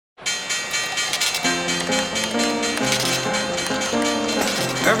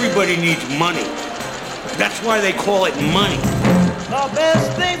Everybody needs money. That's why they call it money. The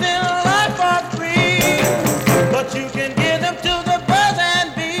best things in life are free, but you can give them to the birds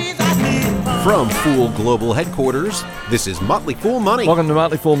and bees. I need money. From Fool Global Headquarters, this is Motley Fool Money. Welcome to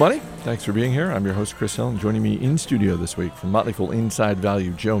Motley Fool Money. Thanks for being here. I'm your host, Chris Hill, and joining me in studio this week from Motley Fool Inside Value,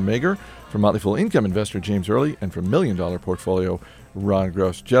 Joe Mager, from Motley Fool Income Investor, James Early, and from $1 Million Portfolio, Ron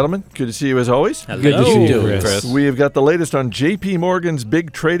Gross. Gentlemen, good to see you as always. Hello. Good to see you, Chris. We have got the latest on J.P. Morgan's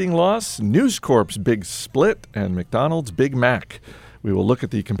big trading loss, News Corp's big split, and McDonald's Big Mac. We will look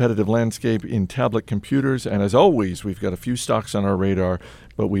at the competitive landscape in tablet computers, and as always, we've got a few stocks on our radar,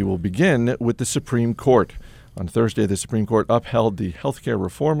 but we will begin with the Supreme Court. On Thursday, the Supreme Court upheld the healthcare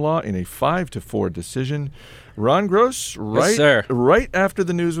reform law in a 5-4 decision. Ron Gross, right after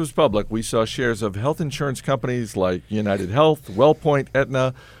the news was public, we saw shares of health insurance companies like United Health, WellPoint,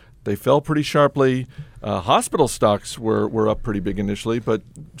 Aetna. They fell pretty sharply. Hospital stocks were up pretty big initially, but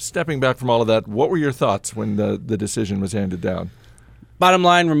stepping back from all of that, what were your thoughts when the decision was handed down? Bottom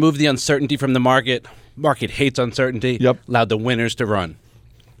line, remove the uncertainty from the market. Market hates uncertainty. Yep. Allowed the winners to run.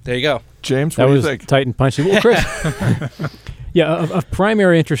 There you go. James, what do you think? That was tight and punchy. Well, Chris, yeah, of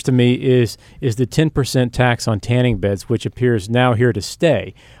primary interest to me is the 10% tax on tanning beds, which appears now here to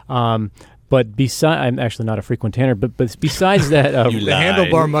stay. But I'm actually not a frequent tanner, but besides that... the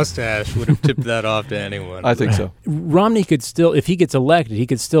handlebar mustache would have tipped that off to anyone. I think so. Romney could still, if he gets elected, he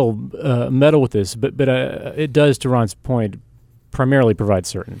could still meddle with this, but it does, to Ron's point, primarily provide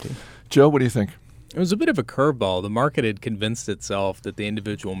certainty. Joe, what do you think? It was a bit of a curveball. The market had convinced itself that the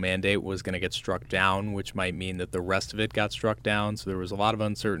individual mandate was going to get struck down, which might mean that the rest of it got struck down. So there was a lot of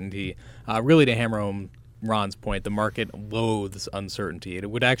uncertainty. Really, to hammer home Ron's point, the market loathes uncertainty.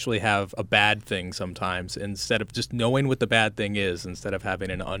 It would actually have a bad thing sometimes instead of just knowing what the bad thing is, instead of having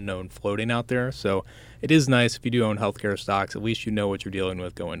an unknown floating out there. So it is nice if you do own healthcare stocks, at least you know what you're dealing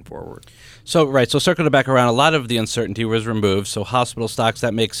with going forward. So circling it back around, a lot of the uncertainty was removed. So hospital stocks,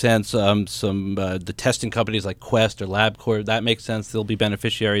 that makes sense. The testing companies like Quest or LabCorp, that makes sense. They'll be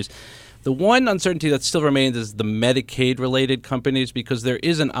beneficiaries. The one uncertainty that still remains is the Medicaid-related companies, because there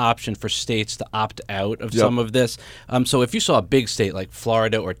is an option for states to opt out of some of this. So if you saw a big state like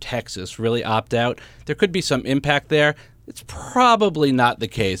Florida or Texas really opt out, there could be some impact there. It's probably not the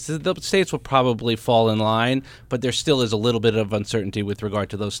case. The states will probably fall in line, but there still is a little bit of uncertainty with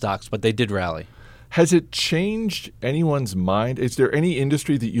regard to those stocks, but they did rally. Has it changed anyone's mind? Is there any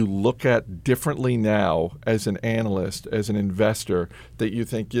industry that you look at differently now as an analyst, as an investor, that you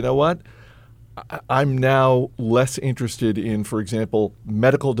think, you know what, I'm now less interested in, for example,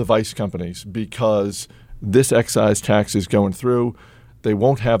 medical device companies because this excise tax is going through. They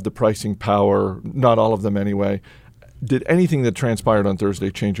won't have the pricing power, not all of them anyway. Did anything that transpired on Thursday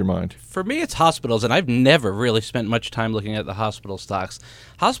change your mind? For me, it's hospitals, and I've never really spent much time looking at the hospital stocks.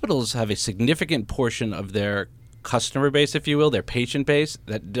 Hospitals have a significant portion of their customer base, if you will, their patient base,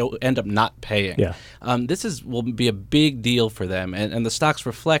 that don't end up not paying. Yeah. Will be a big deal for them, and the stocks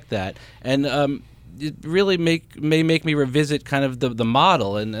reflect that. And it really may make me revisit kind of the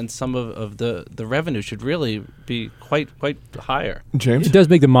model, and some of the revenue should really be quite higher. James? It does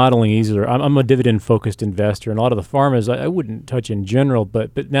make the modeling easier. I'm a dividend-focused investor, and a lot of the pharmas I wouldn't touch in general,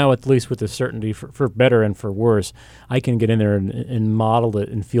 but now at least with the certainty for better and for worse, I can get in there and model it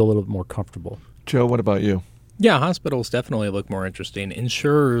and feel a little bit more comfortable. Joe, what about you? Yeah, hospitals definitely look more interesting.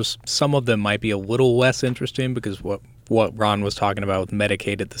 Insurers, some of them might be a little less interesting because what Ron was talking about with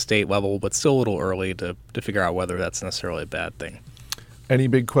Medicaid at the state level, but still a little early to figure out whether that's necessarily a bad thing. Any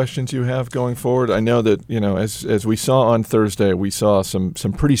big questions you have going forward? I know that, as we saw on Thursday, we saw some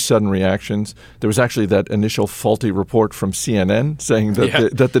pretty sudden reactions. There was actually that initial faulty report from CNN saying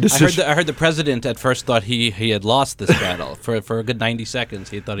that the decision... I heard the president at first thought he had lost this battle. For a good 90 seconds,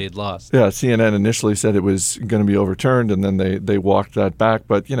 he thought he had lost. Yeah, CNN initially said it was going to be overturned, and then they walked that back.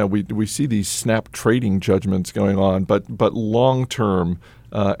 But, we see these snap trading judgments going on. But long term,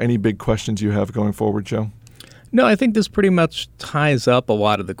 any big questions you have going forward, Joe? No, I think this pretty much ties up a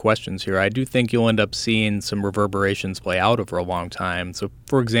lot of the questions here. I do think you'll end up seeing some reverberations play out over a long time. So,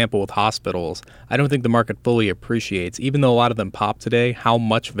 for example, with hospitals, I don't think the market fully appreciates, even though a lot of them pop today, how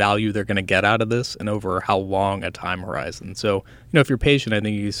much value they're going to get out of this and over how long a time horizon. So, if you're patient, I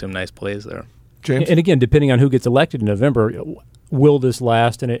think you see some nice plays there. James? And again, depending on who gets elected in November, will this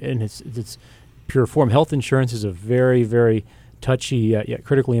last in its pure form? Health insurance is a very, very touchy yet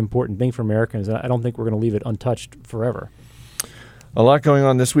critically important thing for Americans. I don't think we're going to leave it untouched forever. A lot going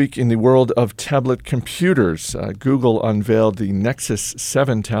on this week in the world of tablet computers. Google unveiled the Nexus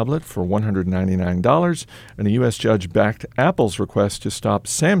 7 tablet for $199, and a U.S. judge backed Apple's request to stop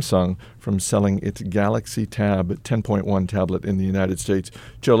Samsung from selling its Galaxy Tab 10.1 tablet in the United States.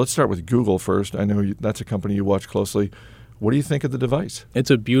 Joe, let's start with Google first. I know that's a company you watch closely. What do you think of the device? It's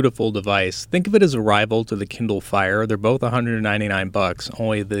a beautiful device. Think of it as a rival to the Kindle Fire. They're both $199,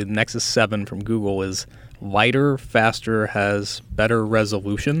 only the Nexus 7 from Google is lighter, faster, has better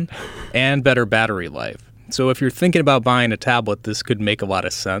resolution, and better battery life. So if you're thinking about buying a tablet, this could make a lot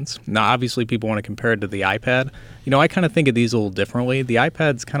of sense. Now, obviously, people want to compare it to the iPad. I kind of think of these a little differently. The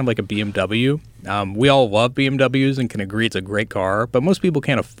iPad's kind of like a BMW. We all love BMWs and can agree it's a great car, but most people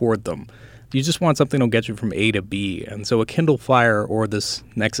can't afford them. You just want something that'll get you from A to B. And so a Kindle Fire or this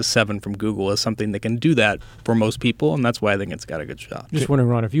Nexus 7 from Google is something that can do that for most people, and that's why I think it's got a good shot. Just wondering,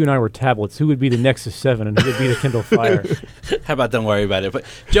 Ron, if you and I were tablets, who would be the Nexus 7 and who would be the Kindle Fire? How about don't worry about it? But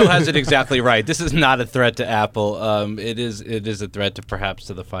Joe has it exactly right. This is not a threat to Apple. It is a threat to perhaps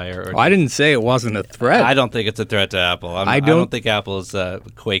to the Fire. I didn't say it wasn't a threat. I don't think it's a threat to Apple. I don't think Apple is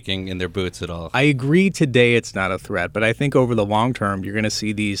quaking in their boots at all. I agree today it's not a threat, but I think over the long term you're going to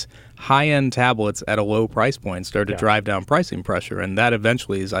see these high-end tablets at a low price point start to drive down pricing pressure, and that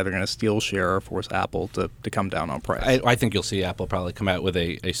eventually is either going to steal share or force Apple to come down on price. I think you'll see Apple probably come out with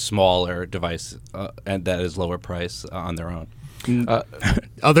a smaller device and that is lower price on their own.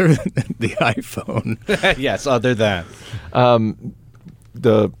 Other than the iPhone. Yes, other than.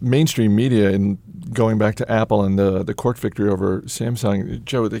 The mainstream media, in going back to Apple and the court victory over Samsung,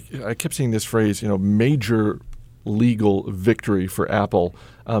 Joe, I kept seeing this phrase, major legal victory for Apple.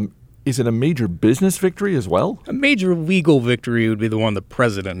 Is it a major business victory as well? A major legal victory would be the one the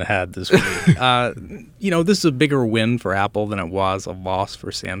president had this week. This is a bigger win for Apple than it was a loss for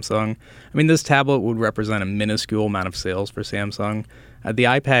Samsung. I mean, this tablet would represent a minuscule amount of sales for Samsung. The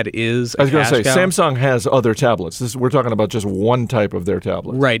iPad is I was going to say, Samsung has other tablets. We're talking about just one type of their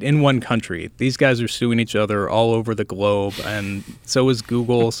tablet. Right, in one country. These guys are suing each other all over the globe, and so is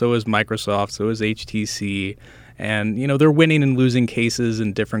Google, so is Microsoft, so is HTC. And, they're winning and losing cases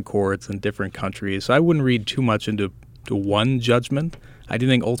in different courts in different countries. So I wouldn't read too much into one judgment. I do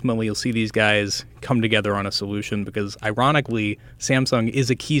think ultimately you'll see these guys come together on a solution because, ironically, Samsung is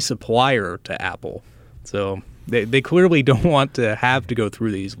a key supplier to Apple. So they clearly don't want to have to go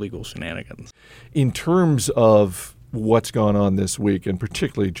through these legal shenanigans. In terms of what's gone on this week, and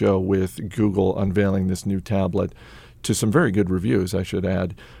particularly, Joe, with Google unveiling this new tablet to some very good reviews, I should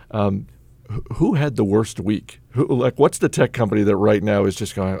add, who had the worst week? What's the tech company that right now is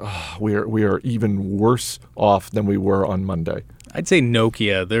just going, we are even worse off than we were on Monday? I'd say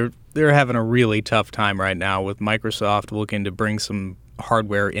Nokia. They're having a really tough time right now with Microsoft looking to bring some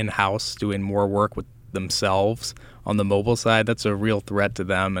hardware in-house, doing more work with themselves on the mobile side. That's a real threat to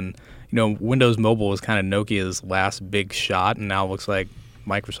them. And, Windows Mobile was kind of Nokia's last big shot, and now it looks like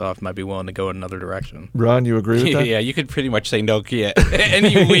Microsoft might be willing to go in another direction. Ron, you agree with that? Yeah, you could pretty much say Nokia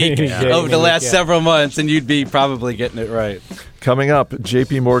any week over the last several months, and you'd be probably getting it right. Coming up,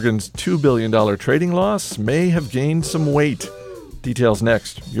 J.P. Morgan's $2 billion trading loss may have gained some weight. Details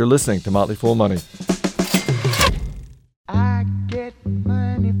next. You're listening to Motley Fool Money. I get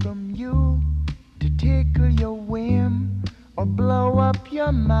money from you to tickle your whim or blow up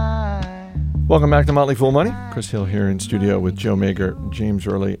your mind. Welcome back to Motley Fool Money. Chris Hill here in studio with Joe Mager, James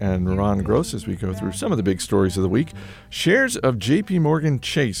Early, and Ron Gross as we go through some of the big stories of the week. Shares of J.P. Morgan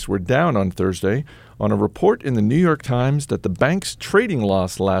Chase were down on Thursday on a report in the New York Times that the bank's trading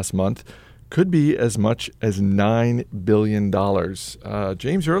loss last month could be as much as $9 billion.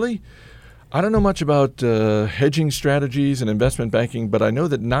 James Early, I don't know much about hedging strategies and investment banking, but I know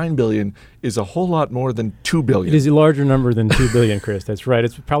that $9 billion is a whole lot more than $2 billion. It is a larger number than $2 billion, Chris. That's right.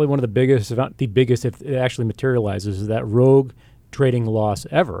 It's probably one of the biggest, if not the biggest, if it actually materializes, that rogue trading loss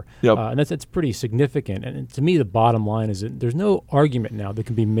ever. Yep. And that's pretty significant. And to me, the bottom line is that there's no argument now that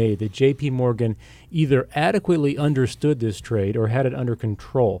can be made that J.P. Morgan either adequately understood this trade or had it under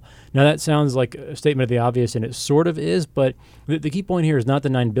control. Now, that sounds like a statement of the obvious, and it sort of is, but the key point here is not the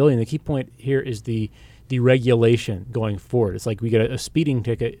 $9 billion. The key point here is the regulation going forward. It's like we get a speeding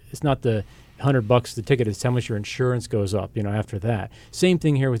ticket. It's not the $100 the ticket, is how much your insurance goes up, after that. Same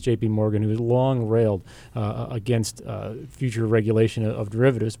thing here with J.P. Morgan, who has long railed against future regulation of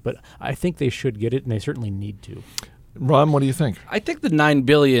derivatives, but I think they should get it, and they certainly need to. Ron, what do you think? I think the $9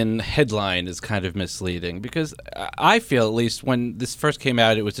 billion headline is kind of misleading because I feel, at least when this first came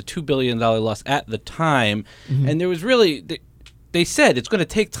out, it was a $2 billion loss at the time, and there was really they said it's going to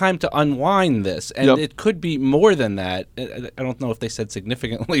take time to unwind this, and it could be more than that. I don't know if they said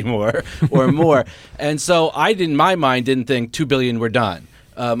significantly more or more. And so I, in my mind, didn't think $2 billion were done.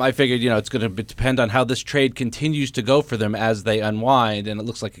 I figured, it's going to depend on how this trade continues to go for them as they unwind, and it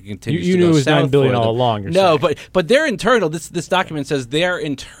looks like it continues to go south. You knew it was $9 billion all along. No, but their internal, this document says their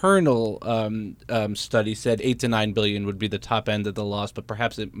internal study said $8 to $9 billion would be the top end of the loss, but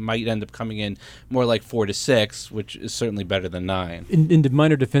perhaps it might end up coming in more like 4 to 6, which is certainly better than 9. In the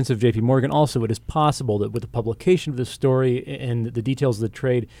minor defense of J.P. Morgan, also, it is possible that with the publication of this story and the details of the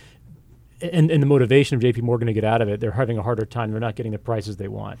trade, and the motivation of J.P. Morgan to get out of it, they're having a harder time. They're not getting the prices they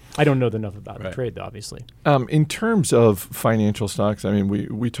want. I don't know enough about the trade, though, obviously. In terms of financial stocks, I mean,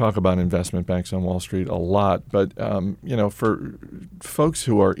 we talk about investment banks on Wall Street a lot, but for folks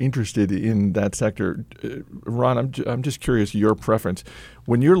who are interested in that sector, Ron, I'm just curious your preference.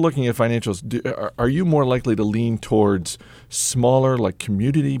 When you're looking at financials, are you more likely to lean towards smaller, like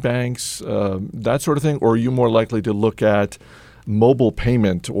community banks, that sort of thing, or are you more likely to look at mobile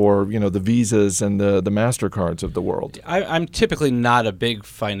payment or the Visas and the MasterCards of the world? I'm typically not a big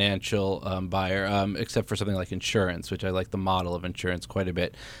financial buyer, except for something like insurance, which I like the model of insurance quite a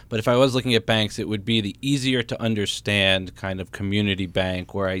bit. But if I was looking at banks, it would be the easier to understand kind of community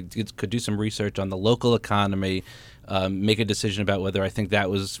bank where I could do some research on the local economy, make a decision about whether I think that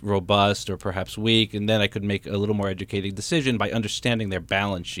was robust or perhaps weak, and then I could make a little more educated decision by understanding their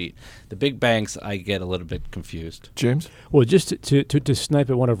balance sheet. The big banks, I get a little bit confused. James? Well, just to snipe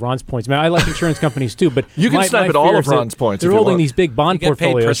at one of Ron's points, man, I like insurance companies too, but you can snipe at all of Ron's points. They're holding these big bond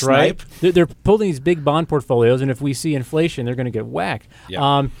portfolios, right? They're holding these big bond portfolios, and if we see inflation, they're going to get whacked.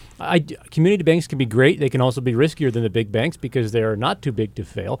 Yeah. Community banks can be great. They can also be riskier than the big banks because they are not too big to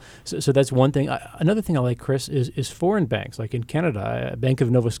fail. So that's one thing. Another thing I like, Chris, is foreign banks. Like in Canada, Bank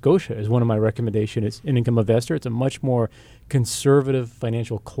of Nova Scotia is one of my recommendations. It's an income investor. It's a much more conservative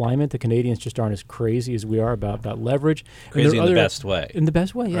financial climate. The Canadians just aren't as crazy as we are about leverage. Crazy in the best way. In the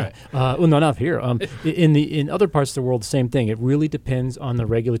best way, yeah. Right. Well, no, not here. In other parts of the world, the same thing. It really depends on the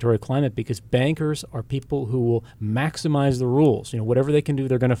regulatory climate because bankers are people who will maximize the rules. Whatever they can do,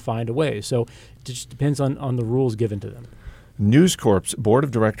 they're going to find a way. So it just depends on the rules given to them. News Corp's board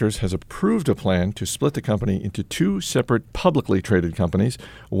of directors has approved a plan to split the company into 2 separate publicly traded companies.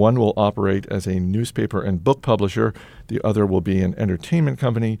 One will operate as a newspaper and book publisher. The other will be an entertainment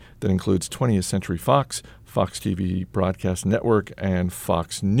company that includes 20th Century Fox, Fox TV Broadcast Network, and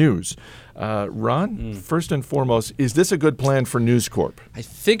Fox News. Ron, first and foremost, is this a good plan for News Corp? I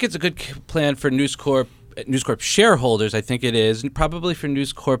think it's a good plan for News Corp shareholders. I think it is, and probably for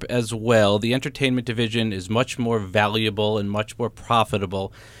News Corp as well. The entertainment division is much more valuable and much more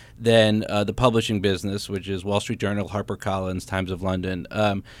profitable than the publishing business, which is Wall Street Journal, HarperCollins, Times of London.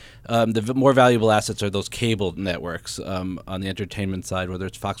 The more valuable assets are those cable networks on the entertainment side, whether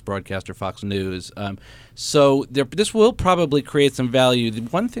it's Fox Broadcast or Fox News. So this will probably create some value. The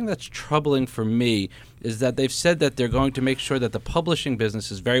one thing that's troubling for me is that they've said that they're going to make sure that the publishing business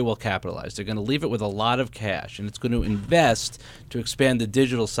is very well capitalized. They're going to leave it with a lot of cash, and it's going to invest to expand the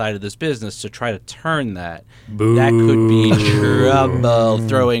digital side of this business to try to turn that. Boo. That could be trouble,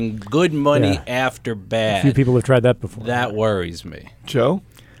 throwing good money after bad. A few people have tried that before. That worries me. Joe?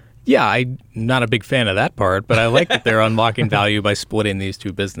 Yeah, I'm not a big fan of that part, but I like that they're unlocking value by splitting these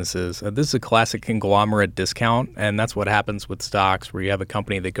 2 businesses. This is a classic conglomerate discount, and that's what happens with stocks, where you have a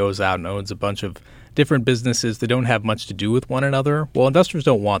company that goes out and owns a bunch of different businesses that don't have much to do with one another. Well, investors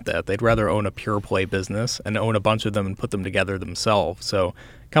don't want that. They'd rather own a pure play business and own a bunch of them and put them together themselves. So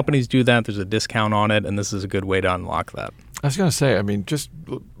companies do that. There's a discount on it, and this is a good way to unlock that. I was going to say, I mean, just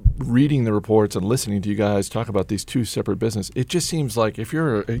reading the reports and listening to you guys talk about these 2 separate businesses, it just seems like if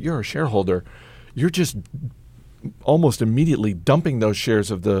you're a shareholder, you're just almost immediately dumping those shares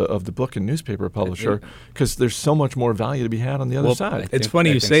of the book and newspaper publisher because there's so much more value to be had on the other side. It's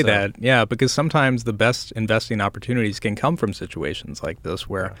funny you say that, because sometimes the best investing opportunities can come from situations like this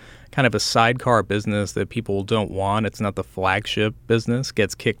where kind of a sidecar business that people don't want, it's not the flagship business,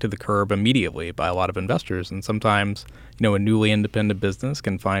 gets kicked to the curb immediately by a lot of investors. And sometimes, a newly independent business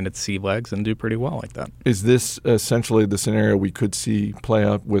can find its sea legs and do pretty well like that. Is this essentially the scenario we could see play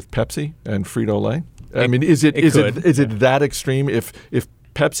out with Pepsi and Frito-Lay? I mean, is it that extreme? If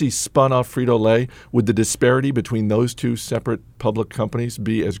Pepsi spun off Frito-Lay, would the disparity between those 2 separate public companies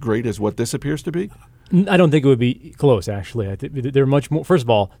be as great as what this appears to be? I don't think it would be close, actually. I think they're much more. First of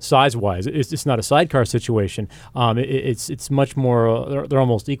all, size-wise, it's not a sidecar situation. It's much more. They're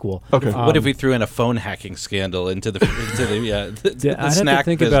almost equal. Okay. What if we threw in a phone hacking scandal into the I'd snack have to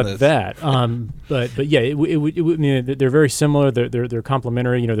think business? about that. But yeah, it would. I mean, they're very similar. They're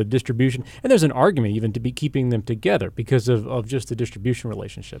complementary. The distribution, and there's an argument even to be keeping them together because of just the distribution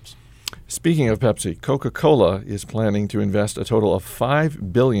relationships. Speaking of Pepsi, Coca-Cola is planning to invest a total of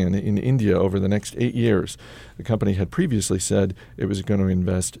 $5 billion in India over the next 8 years. The company had previously said it was going to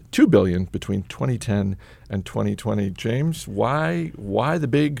invest $2 billion between 2010 and 2020. James, why the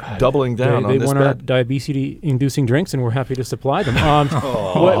big doubling down on they this want bet? our diabetes-inducing drinks, and we're happy to supply them.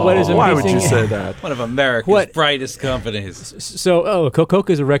 What is amazing? Why would you say that? One of America's brightest companies. So,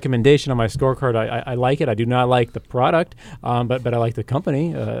 Coca is a recommendation on my scorecard. I like it. I do not like the product, but I like the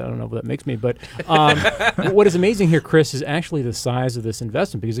company. I don't know what that makes me. But what is amazing here, Chris, is actually the size of this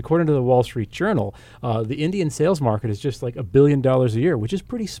investment. Because according to the Wall Street Journal, the Indian sales market is just like $1 billion a year, which is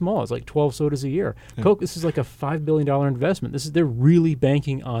pretty small. It's like 12 sodas a year. Yeah. Coke, this is like a $5 billion investment. They're really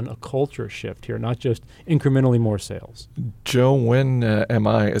banking on a culture shift here, not just incrementally more sales. Joe, when am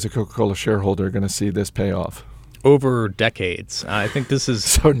I, as a Coca-Cola shareholder, going to see this pay off? Over decades. I think this is...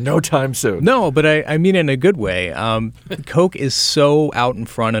 So no time soon. No, but I mean in a good way. Coke is so out in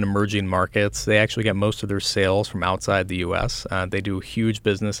front in emerging markets. They actually get most of their sales from outside the U.S. They do huge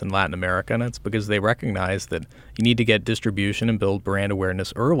business in Latin America, and it's because they recognize that you need to get distribution and build brand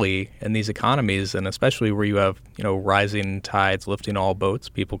awareness early in these economies, and especially where you have rising tides lifting all boats.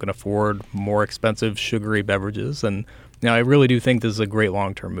 People can afford more expensive sugary beverages, and I really do think this is a great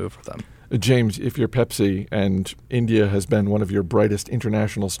long-term move for them. James, if you're Pepsi and India has been one of your brightest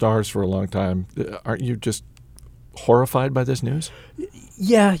international stars for a long time, aren't you just horrified by this news?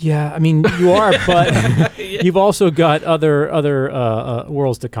 Yeah. I mean, you are, but you've also got other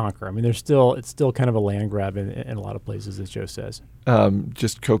worlds to conquer. I mean, it's still kind of a land grab in a lot of places, as Joe says.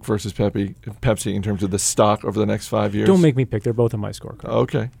 Just Coke versus Pepsi in terms of the stock over the next 5 years? Don't make me pick. They're both on my scorecard.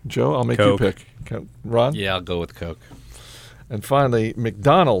 Okay. Joe, I'll make Coke. you pick. Ron? Yeah, I'll go with Coke. And finally,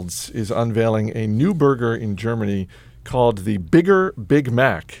 McDonald's is unveiling a new burger in Germany called the Bigger Big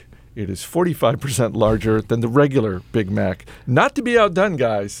Mac. It is 45% larger than the regular Big Mac. Not to be outdone,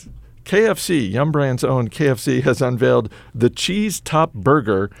 guys. KFC, Yum Brand's own KFC, has unveiled the Cheese Top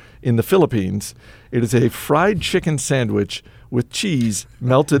Burger in the Philippines. It is a fried chicken sandwich with cheese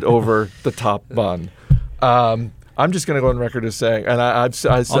melted over the top bun. I'm just going to go on record as saying, and I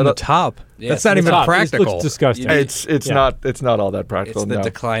said on the top. Yes, That's not even top. practical. It looks disgusting. It's not all that practical. It's the no.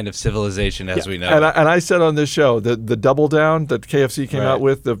 decline of civilization as we know. And I said on this show the double down that KFC came out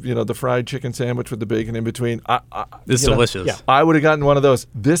with, the fried chicken sandwich with the bacon in between. It's delicious. Yeah. I would have gotten one of those.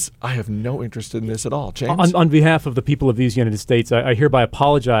 I have no interest in this at all. James? On behalf of the people of these United States, I hereby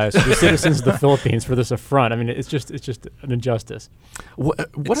apologize to the citizens of the Philippines for this affront. I mean, it's just an injustice.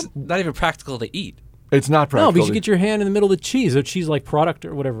 It's not even practical to eat. It's not practical. No, because you get your hand in the middle of the cheese, a cheese-like product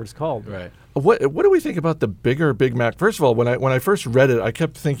or whatever it's called. Right. What do we think about the Bigger Big Mac? First of all, when I first read it, I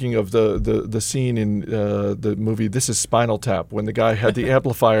kept thinking of the scene in the movie This Is Spinal Tap when the guy had the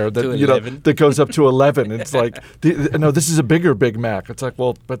amplifier that that goes up to 11. It's like no, this is a Bigger Big Mac. It's like,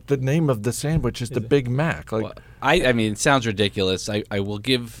 well, but the name of the sandwich is the Big Mac. Like, well, I mean, it sounds ridiculous. I will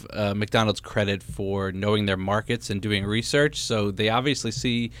give McDonald's credit for knowing their markets and doing research. So they obviously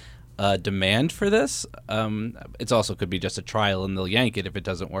see demand for this. It's also could be just a trial and they'll yank it if it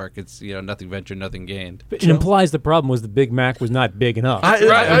doesn't work. It's nothing ventured, nothing gained. But it implies the problem was the Big Mac was not big enough. I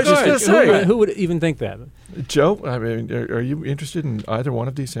was just going to say. Who would even think that? Joe, I mean, are you interested in either one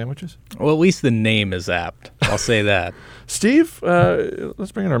of these sandwiches? Well, at least the name is apt. I'll say that. Steve,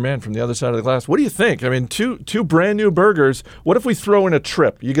 let's bring in our man from the other side of the glass. What do you think? I mean, two brand new burgers. What if we throw in a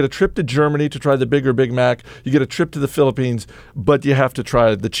trip? You get a trip to Germany to try the Bigger Big Mac. You get a trip to the Philippines, but you have to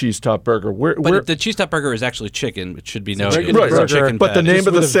try the Cheese Top Burger. But the Cheese Top Burger is actually chicken. It should be known. Right. Chicken But the name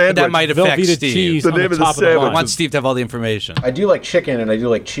of the sandwich. That might affect Steve. Cheese the name of the sandwich. I want Steve to have all the information. I do like chicken and I do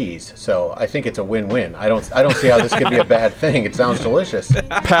like cheese, so I think it's a win-win. I don't see how this could be a bad thing. It sounds delicious.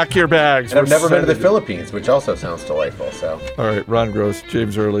 Pack your bags. And I've never been to the Philippines, which also sounds delightful. So. All right, Ron Gross,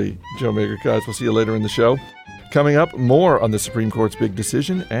 James Early, Joe Mager. Guys, we'll see you later in the show. Coming up, more on the Supreme Court's big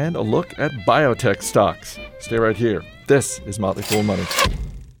decision and a look at biotech stocks. Stay right here. This is Motley Fool Money.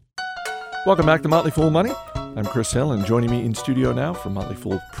 Welcome back to Motley Fool Money. I'm Chris Hill, and joining me in studio now from Motley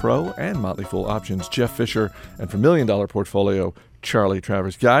Fool Pro and Motley Fool Options, Jeff Fisher, and from $1 Million Portfolio, Charlie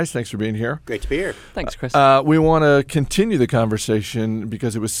Travers. Guys, thanks for being here. Great to be here. Thanks, Chris. We want to continue the conversation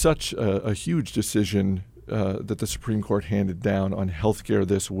because it was such a huge decision that the Supreme Court handed down on healthcare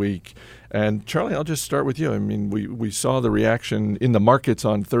this week. And Charlie, I'll just start with you. I mean, we saw the reaction in the markets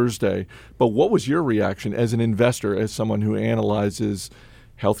on Thursday, but what was your reaction as an investor, as someone who analyzes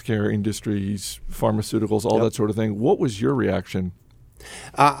healthcare industries, pharmaceuticals, all that sort of thing? What was your reaction?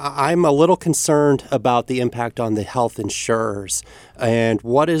 I'm a little concerned about the impact on the health insurers. And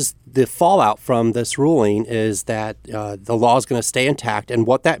what is the fallout from this ruling is that the law is going to stay intact. And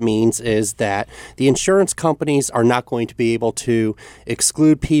what that means is that the insurance companies are not going to be able to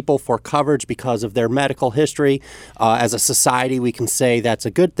exclude people for coverage because of their medical history. As a society, we can say that's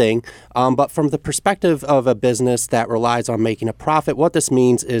a good thing. But from the perspective of a business that relies on making a profit, what this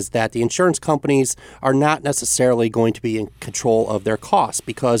means is that the insurance companies are not necessarily going to be in control of their costs,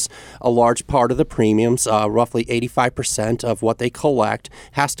 because a large part of the premiums, roughly 85% of what they collect,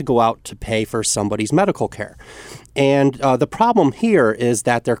 has to go out to pay for somebody's medical care. And the problem here is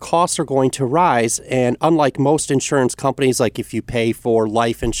that their costs are going to rise. And unlike most insurance companies, like if you pay for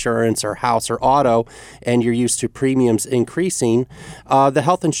life insurance or house or auto and you're used to premiums increasing, the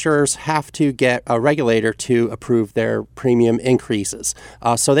health insurers have to get a regulator to approve their premium increases.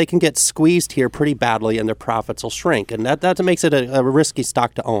 So they can get squeezed here pretty badly and their profits will shrink. And that makes it a risky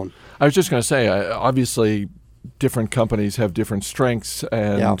stock to own. I was just going to say, obviously, different companies have different strengths,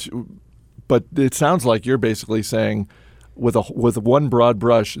 but it sounds like you're basically saying, with one broad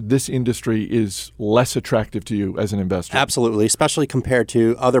brush, this industry is less attractive to you as an investor. Absolutely, especially compared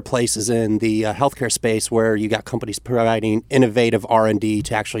to other places in the healthcare space where you got companies providing innovative R&D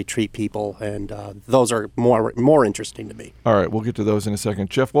to actually treat people, and those are more interesting to me. All right, we'll get to those in a second.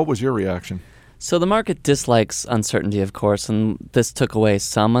 Jeff, what was your reaction? So the market dislikes uncertainty, of course, and this took away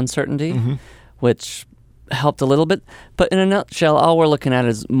some uncertainty, which helped a little bit. But in a nutshell, all we're looking at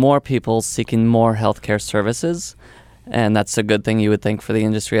is more people seeking more healthcare services, and that's a good thing, you would think, for the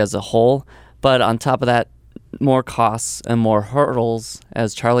industry as a whole. But on top of that, more costs and more hurdles,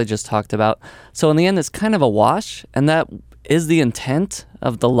 as Charlie just talked about. So in the end, it's kind of a wash, and that is the intent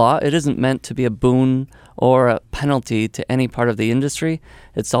of the law. It isn't meant to be a boon or a penalty to any part of the industry.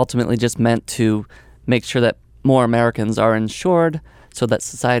 It's ultimately just meant to make sure that more Americans are insured so that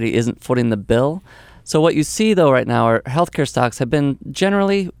society isn't footing the bill. So what you see, though, right now are healthcare stocks have been,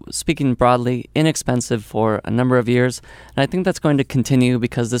 generally speaking broadly, inexpensive for a number of years. And I think that's going to continue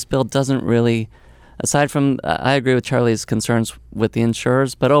because this bill doesn't really, aside from, I agree with Charlie's concerns with the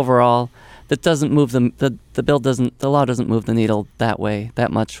insurers, but overall, that doesn't move the law doesn't move the needle that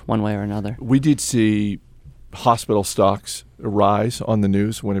much one way or another. We did see hospital stocks rise on the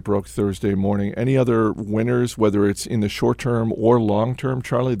news when it broke Thursday morning. Any other winners, whether it's in the short term or long term,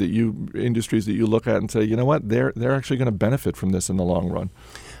 Charlie, industries that you look at and say, you know what, they're actually going to benefit from this in the long run?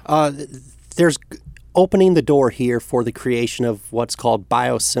 There's opening the door here for the creation of what's called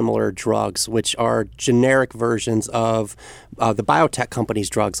biosimilar drugs, which are generic versions of the biotech companies'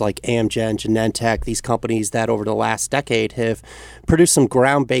 drugs like Amgen, Genentech, these companies that over the last decade have produced some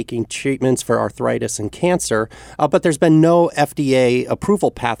groundbreaking treatments for arthritis and cancer, but there's been no FDA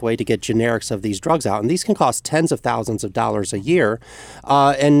approval pathway to get generics of these drugs out. And these can cost tens of thousands of dollars a year.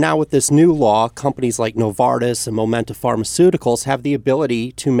 And now with this new law, companies like Novartis and Momenta Pharmaceuticals have the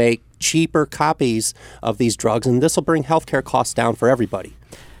ability to make cheaper copies of these drugs, and this will bring healthcare costs down for everybody.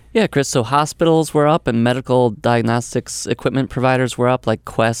 Yeah, Chris, so hospitals were up and medical diagnostics equipment providers were up, like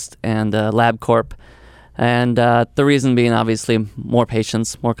Quest and LabCorp. And the reason being, obviously, more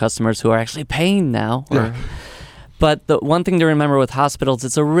patients, more customers who are actually paying now. But the one thing to remember with hospitals,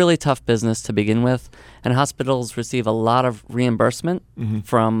 it's a really tough business to begin with, and hospitals receive a lot of reimbursement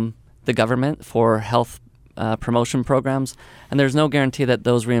from the government for health promotion programs, and there's no guarantee that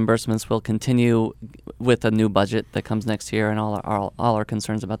those reimbursements will continue with a new budget that comes next year and all our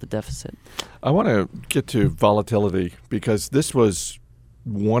concerns about the deficit. I want to get to volatility because this was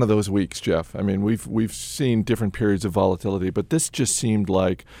one of those weeks, Jeff. I mean, we've seen different periods of volatility, but this just seemed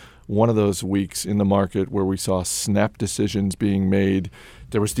like one of those weeks in the market where we saw snap decisions being made.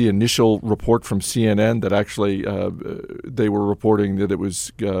 There was the initial report from CNN that actually they were reporting that it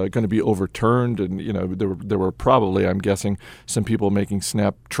was going to be overturned, and there were probably, I'm guessing, some people making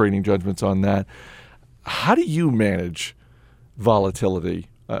snap trading judgments on that. How do you manage volatility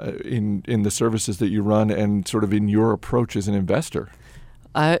in the services that you run and sort of in your approach as an investor?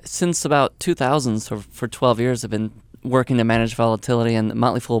 Since about 2000, so for 12 years, I've been working to manage volatility, and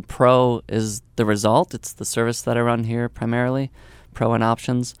Motley Fool Pro is the result. It's the service that I run here primarily, Pro and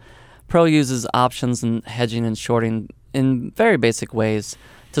options. Pro uses options and hedging and shorting in very basic ways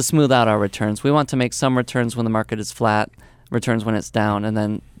to smooth out our returns. We want to make some returns when the market is flat, returns when it's down, and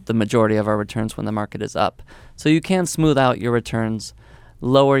then the majority of our returns when the market is up. So you can smooth out your returns,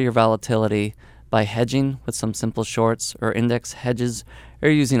 lower your volatility by hedging with some simple shorts or index hedges, or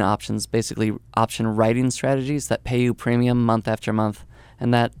using options, basically option writing strategies that pay you premium month after month,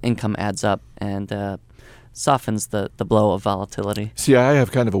 and that income adds up and softens the blow of volatility. See, I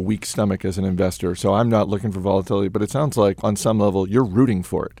have kind of a weak stomach as an investor, so I'm not looking for volatility, but it sounds like on some level you're rooting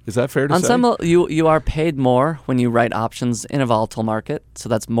for it. Is that fair to say? On some level, you are paid more when you write options in a volatile market, so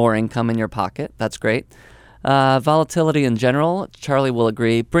that's more income in your pocket. That's great. Volatility in general, Charlie will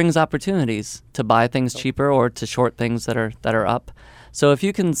agree, brings opportunities to buy things cheaper or to short things that are up. So if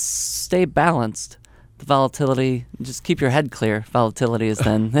you can stay balanced, the volatility, just keep your head clear. Volatility is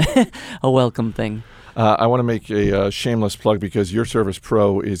then a welcome thing. I want to make a shameless plug because Your Service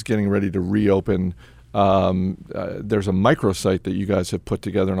Pro is getting ready to reopen. There's a microsite that you guys have put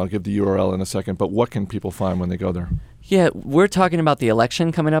together, and I'll give the URL in a second, but what can people find when they go there? Yeah, we're talking about the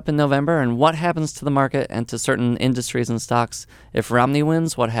election coming up in November and what happens to the market and to certain industries and stocks if Romney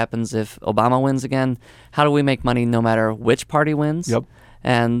wins, what happens if Obama wins again, how do we make money no matter which party wins? Yep.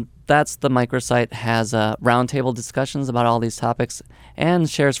 And that's the microsite, has roundtable discussions about all these topics and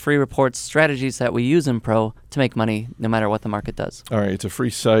shares free reports, strategies that we use in Pro to make money no matter what the market does. All right, it's a free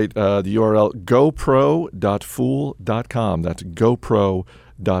site. The URL, gopro.fool.com. That's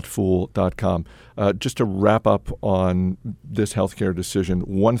gopro.fool.com. Just to wrap up on this healthcare decision,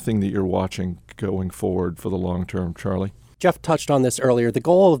 one thing that you're watching going forward for the long term, Charlie? Jeff touched on this earlier. The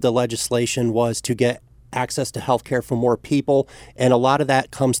goal of the legislation was to get access to health care for more people, and a lot of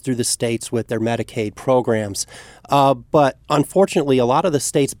that comes through the states with their Medicaid programs. But unfortunately, a lot of the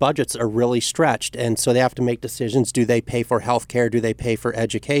states' budgets are really stretched, and so they have to make decisions. Do they pay for health care? Do they pay for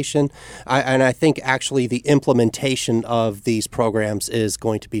education? And I think actually the implementation of these programs is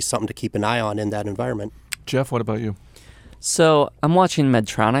going to be something to keep an eye on in that environment. Jeff, what about you? So I'm watching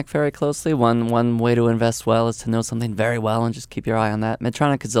Medtronic very closely. One way to invest well is to know something very well and just keep your eye on that.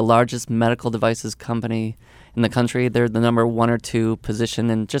 Medtronic is the largest medical devices company in the country. They're the number 1 or 2 position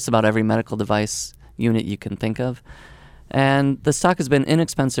in just about every medical device unit you can think of. And the stock has been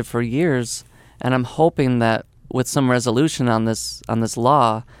inexpensive for years, and I'm hoping that with some resolution on this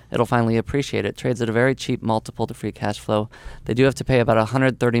law, it'll finally appreciate. It trades at a very cheap multiple to free cash flow. They do have to pay about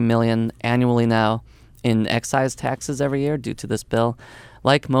 $130 million annually now in excise taxes every year due to this bill.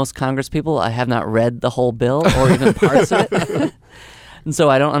 Like most Congress people, I have not read the whole bill or even parts of it. And so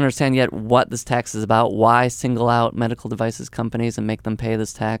I don't understand yet what this tax is about, why single out medical devices companies and make them pay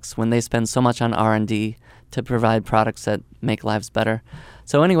this tax when they spend so much on R&D to provide products that make lives better.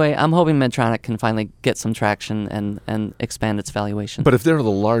 So anyway, I'm hoping Medtronic can finally get some traction and expand its valuation. But if they're the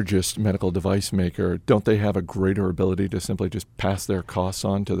largest medical device maker, don't they have a greater ability to simply just pass their costs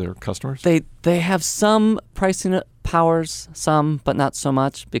on to their customers? They have some pricing powers, some, but not so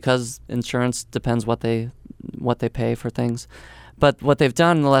much, because insurance depends what they pay for things. But what they've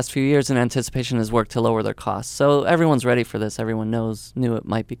done in the last few years in anticipation is work to lower their costs. So everyone's ready for this. Everyone knew it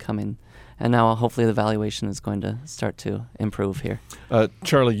might be coming. And now hopefully the valuation is going to start to improve here.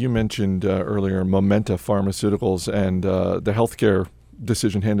 Charlie, you mentioned earlier Momenta Pharmaceuticals and the healthcare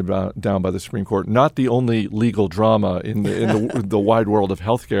decision handed down by the Supreme Court. Not the only legal drama in the wide world of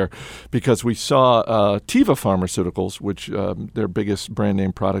healthcare, because we saw Teva Pharmaceuticals, which their biggest brand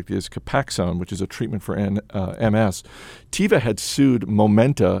name product is Copaxone, which is a treatment for MS. Teva had sued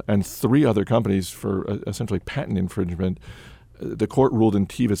Momenta and 3 other companies for essentially patent infringement. The court ruled in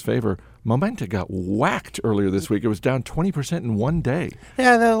Teva's favor. Momenta got whacked earlier this week. It was down 20% in one day.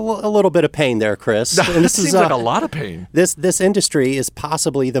 Yeah, a little bit of pain there, Chris. And this seems like a lot of pain. This industry is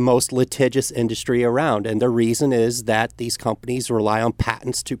possibly the most litigious industry around, and the reason is that these companies rely on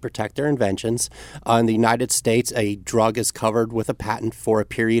patents to protect their inventions. In the United States, a drug is covered with a patent for a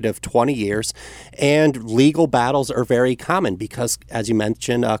period of 20 years, and legal battles are very common because, as you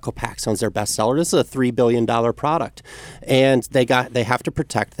mentioned, Copaxone is their bestseller. This is a $3 billion product, and they have to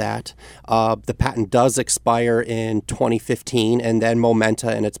protect that. The patent does expire in 2015, and then Momenta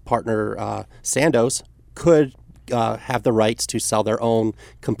and its partner Sandoz could have the rights to sell their own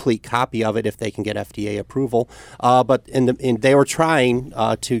complete copy of it if they can get FDA approval. But they were trying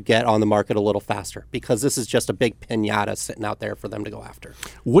to get on the market a little faster because this is just a big piñata sitting out there for them to go after.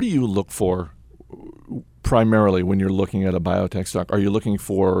 What do you look for primarily when you're looking at a biotech stock? Are you looking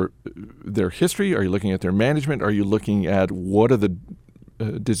for their history? Are you looking at their management? Are you looking at what are the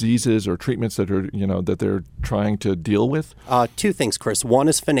diseases or treatments that are that they're trying to deal with? 2 things, Chris. One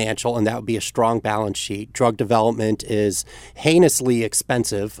is financial, and that would be a strong balance sheet. Drug development is heinously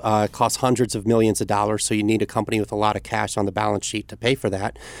expensive. It costs hundreds of millions of dollars, so you need a company with a lot of cash on the balance sheet to pay for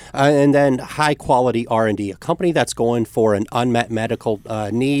that. And then high quality R&D, a company that's going for an unmet medical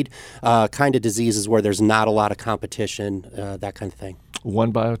need, kind of diseases where there's not a lot of competition, that kind of thing.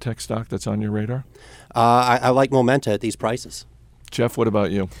 One biotech stock that's on your radar? I like Momenta at these prices. Jeff, what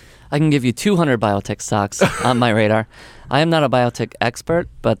about you? I can give you 200 biotech stocks on my radar. I am not a biotech expert,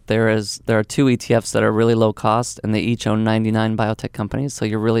 but there are 2 ETFs that are really low cost, and they each own 99 biotech companies, so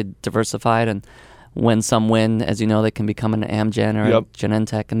you're really diversified, and when some win, as you know, they can become an Amgen or a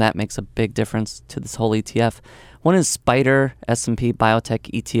Genentech, and that makes a big difference to this whole ETF. One is Spider S&P Biotech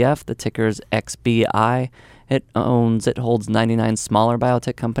ETF. The ticker is XBI. It holds 99 smaller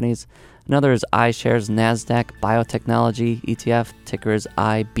biotech companies. Another is iShares NASDAQ Biotechnology ETF. Ticker is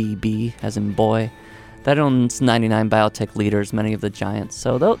IBB, as in boy. That owns 99 biotech leaders, many of the giants.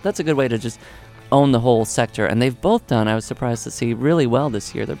 So that's a good way to just own the whole sector. And they've both done, I was surprised to see, really well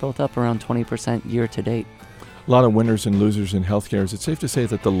this year. They're both up around 20% year to date. A lot of winners and losers in healthcare. Is it safe to say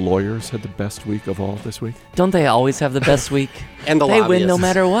that the lawyers had the best week of all this week? Don't they always have the best week? And the They win no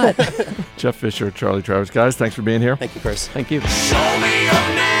matter what. Jeff Fisher, Charlie Travers. Guys, thanks for being here. Thank you, Chris. Thank you. Show me a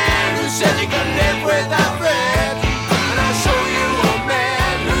man who said you could live without bread, and I'll show you a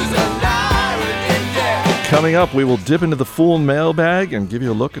man who's a liar in debt. Coming up, we will dip into the Fool mailbag and give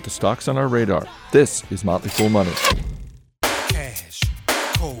you a look at the stocks on our radar. This is Motley Fool Money. Cash,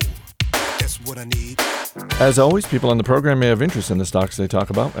 cold, that's what I need. As always, people on the program may have interest in the stocks they talk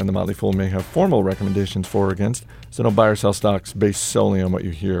about, and the Motley Fool may have formal recommendations for or against, so don't buy or sell stocks based solely on what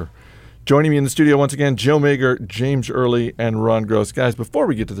you hear. Joining me in the studio once again, Joe Mager, James Early, and Ron Gross. Guys, before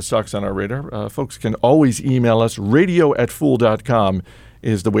we get to the stocks on our radar, folks can always email us. radio@fool.com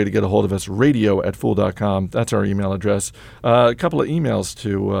is the way to get a hold of us. radio@fool.com. That's our email address. A couple of emails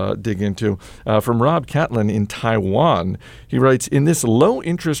to dig into. From Rob Catlin in Taiwan. He writes, in this low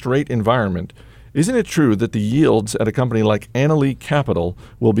interest rate environment, isn't it true that the yields at a company like Analysts Capital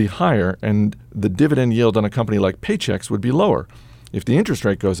will be higher and the dividend yield on a company like Paychex would be lower? If the interest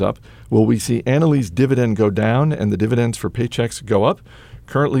rate goes up, will we see Analysts' dividend go down and the dividends for Paychex go up?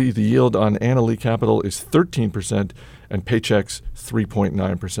 Currently, the yield on Analysts Capital is 13% and Paychex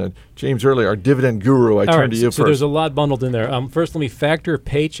 3.9%. James Early, our dividend guru, I turn to you first. So there's a lot bundled in there. First, let me factor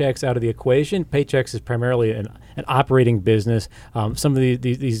Paychex out of the equation. Paychex is primarily an operating business. Some of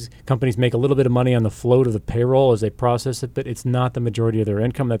these companies make a little bit of money on the float of the payroll as they process it, but it's not the majority of their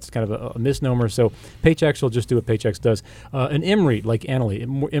income. That's kind of a misnomer. So Paychex will just do what Paychex does. An MREIT, like Analysts,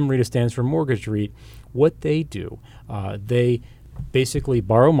 MREIT stands for Mortgage REIT. What they do, they basically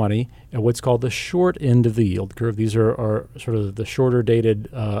borrow money at what's called the short end of the yield curve. These are sort of the shorter dated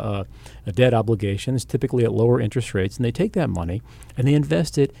debt obligations, typically at lower interest rates, and they take that money and they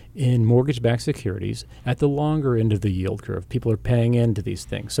invest it in mortgage-backed securities at the longer end of the yield curve. People are paying into these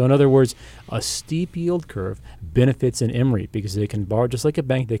things. So in other words, a steep yield curve benefits an MREIT because they can borrow, just like a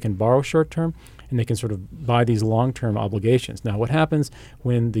bank, they can borrow short-term and they can sort of buy these long-term obligations. Now, what happens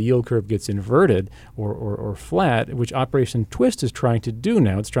when the yield curve gets inverted or flat, which Operation Twist is trying to do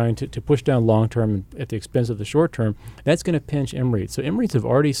now, it's trying to push down long-term at the expense of the short-term, that's going to pinch MREITs. So MREITs have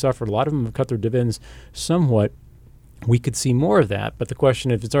already suffered. A lot of them have cut their dividends somewhat. We could see more of that, but the question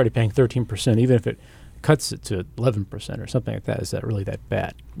if it's already paying 13%, even if it cuts it to 11% or something like that, is that really that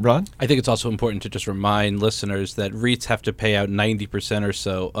bad? Ron? I think it's also important to just remind listeners that REITs have to pay out 90% or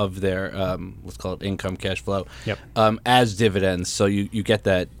so of their, let's call it income cash flow, as dividends. So you get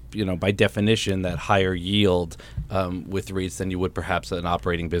that, by definition, that higher yield with REITs than you would perhaps an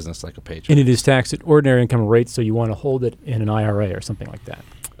operating business like a Paychex. And it is taxed at ordinary income rates, so you want to hold it in an IRA or something like that.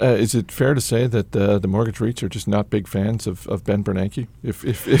 Is it fair to say that the mortgage REITs are just not big fans of Ben Bernanke?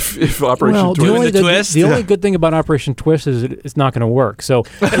 If Operation Twist, the only good thing about Operation Twist is it's not going to work. So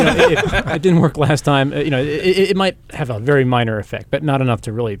it didn't work last time. It might have a very minor effect, but not enough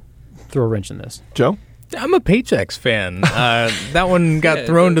to really throw a wrench in this. Joe? I'm a Paychex fan. That one got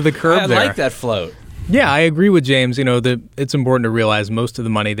thrown to the curb there. I like that float. Yeah, I agree with James. That it's important to realize most of the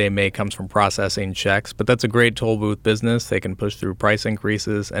money they make comes from processing checks, but that's a great toll booth business. They can push through price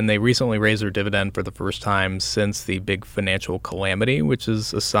increases, and they recently raised their dividend for the first time since the big financial calamity, which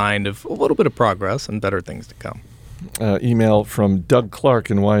is a sign of a little bit of progress and better things to come. Email from Doug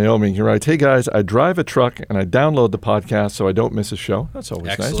Clark in Wyoming. He writes, hey guys, I drive a truck and I download the podcast so I don't miss a show. That's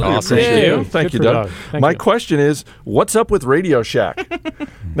always Excellent. nice. Awesome. Appreciate Yeah. it. Thank you, Good for Doug. Doug. My you. question is, what's up with Radio Shack?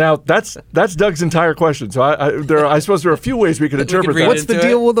 Now, that's Doug's entire question. So I suppose there are a few ways we could interpret read that. What's the into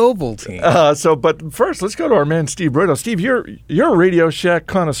deal with Ovaltine? But first, let's go to our man, Steve Brito. Steve, you're a Radio Shack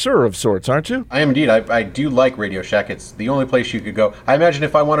connoisseur of sorts, aren't you? I am indeed. I do like Radio Shack. It's the only place you could go. I imagine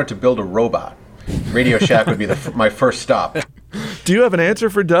if I wanted to build a robot, Radio Shack would be my first stop. Do you have an answer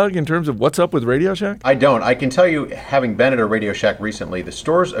for Doug in terms of what's up with Radio Shack? I don't. I can tell you, having been at a Radio Shack recently, the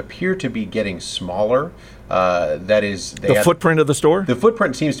stores appear to be getting smaller. That is, the footprint of the store? The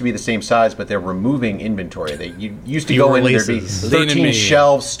footprint seems to be the same size, but they're removing inventory. You used to go in, there'd be 13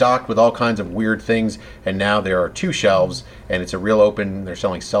 shelves stocked with all kinds of weird things, and now there are 2 shelves, and it's a real open. They're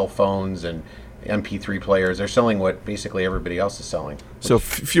selling cell phones and MP3 players. They're selling what basically everybody else is selling. So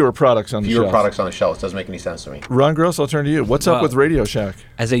fewer products on the shelf. Fewer products on the shelf. It doesn't make any sense to me. Ron Gross, I'll turn to you. What's up with Radio Shack?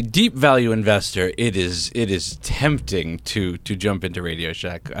 As a deep value investor, it is tempting to jump into Radio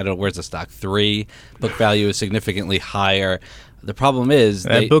Shack. I don't know, where's the stock? 3. Book value is significantly higher. The problem is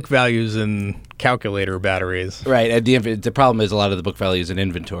that book values in calculator batteries. Right. And the problem is a lot of the book value is in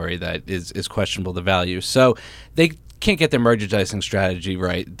inventory that is questionable, the value. So they can't get their merchandising strategy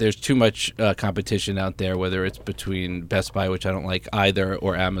right. There's too much competition out there, whether it's between Best Buy, which I don't like either,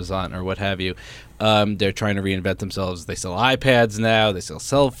 or Amazon or what have you. They're trying to reinvent themselves. They sell iPads now. They sell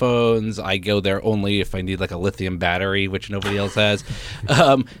cell phones. I go there only if I need like a lithium battery, which nobody else has.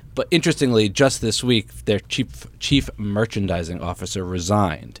 But interestingly, just this week, their chief merchandising officer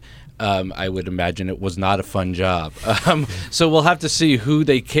resigned. I would imagine it was not a fun job. So we'll have to see who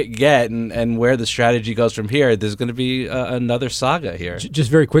they get and where the strategy goes from here. There's going to be another saga here. Just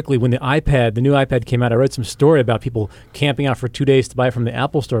very quickly, when the new iPad came out, I read some story about people camping out for 2 days to buy it from the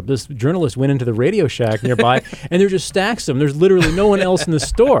Apple Store. This journalist went into the Radio Shack nearby, and there just stacks of them. There's literally no one else in the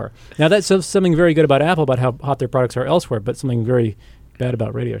store. Now, that's something very good about Apple, about how hot their products are elsewhere, but something very bad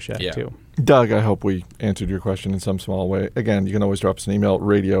about Radio Shack, too. Doug, I hope we answered your question in some small way. Again, you can always drop us an email.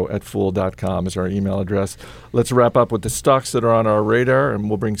 radio@fool.com is our email address. Let's wrap up with the stocks that are on our radar, and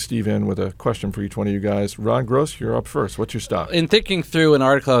we'll bring Steve in with a question for each one of you guys. Ron Gross, you're up first. What's your stock? In thinking through an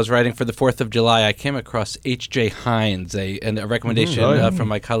article I was writing for the 4th of July, I came across H.J. Heinz, a recommendation from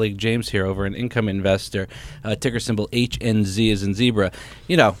my colleague James here over an Income Investor, ticker symbol HNZ as in zebra.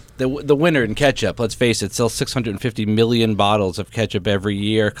 You know, the winner in ketchup, let's face it, sells 650 million bottles of ketchup every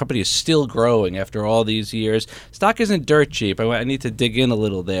year. Company is still growing after all these years. Stock isn't dirt cheap. I need to dig in a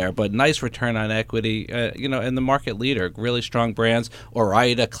little there, but nice return on equity, and the market leader, really strong brands,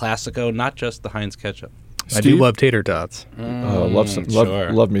 Ore-Ida, Classico, not just the Heinz ketchup. Steve? I do love tater tots.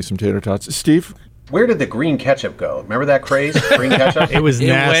 Love me some tater tots. Steve? Where did the green ketchup go? Remember that craze? Green ketchup? It was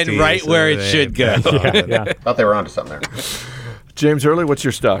nasty. It went right where it should go. Thought they were onto something there. James Early, what's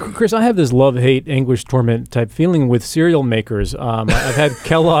your stock? Chris, I have this love-hate, anguish, torment type feeling with cereal makers. I've had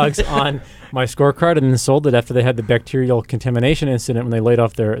Kellogg's on my scorecard and then sold it after they had the bacterial contamination incident when they laid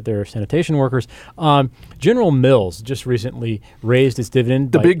off their sanitation workers. General Mills just recently raised its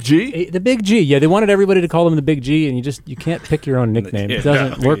dividend. The Big G? The Big G, yeah. They wanted everybody to call them the Big G, and you can't pick your own nickname. It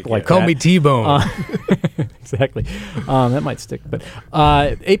doesn't work like that. Call me T-Bone. Exactly. That might stick. But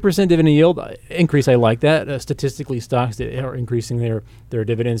 8% dividend yield increase, I like that. Statistically, stocks that are increasing their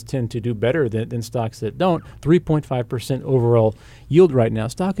dividends tend to do better than stocks that don't. 3.5% overall yield right now.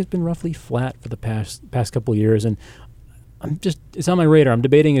 Stock has been roughly flat for the past couple of years, and it's on my radar. I'm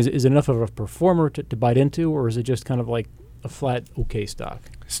debating, is it enough of a performer to bite into, or is it just kind of like a flat, okay stock?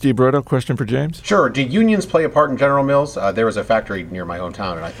 Steve Brodo, question for James? Sure. Do unions play a part in General Mills? There was a factory near my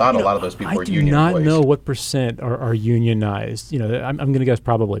hometown, and I thought a lot of those people were union employees. I do not know what percent are unionized. I'm going to guess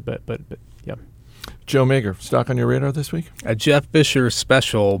probably, but yeah. Joe Mager, stock on your radar this week? A Jeff Fisher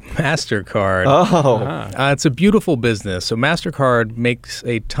special, MasterCard. It's a beautiful business. So MasterCard makes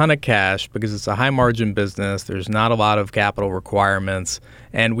a ton of cash because it's a high-margin business. There's not a lot of capital requirements,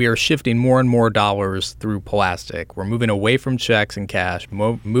 and we are shifting more and more dollars through plastic. We're moving away from checks and cash,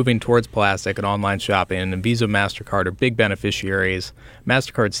 moving towards plastic and online shopping, and Visa and MasterCard are big beneficiaries.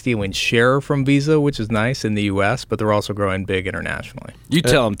 MasterCard's stealing share from Visa, which is nice in the U.S., but they're also growing big internationally. You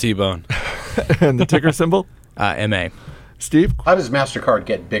tell them, T-Bone. And the ticker symbol? MA. Steve? How does MasterCard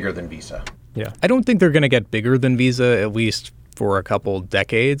get bigger than Visa? Yeah, I don't think they're going to get bigger than Visa, at least for a couple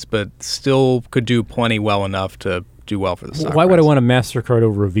decades, but still could do plenty well enough to do well for the stock. Why would I want a MasterCard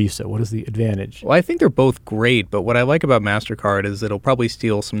over a Visa? What is the advantage? Well, I think they're both great, but what I like about MasterCard is it'll probably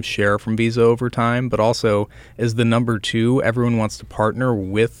steal some share from Visa over time, but also as the number 2, everyone wants to partner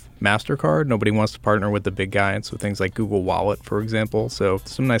with MasterCard. Nobody wants to partner with the big guys, so things like Google Wallet, for example. So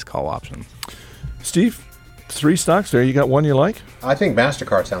some nice call options. Steve, 3 stocks there. You got one you like? I think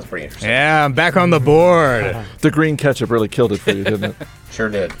MasterCard sounds pretty interesting. Yeah, I'm back on the board. The green ketchup really killed it for you, didn't it? Sure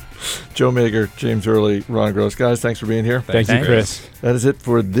did. Joe Mager, James Early, Ron Gross. Guys, thanks for being here. Thank you, Chris. That is it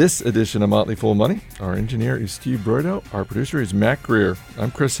for this edition of Motley Fool Money. Our engineer is Steve Broido. Our producer is Matt Greer.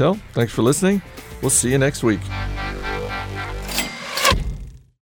 I'm Chris Hill. Thanks for listening. We'll see you next week.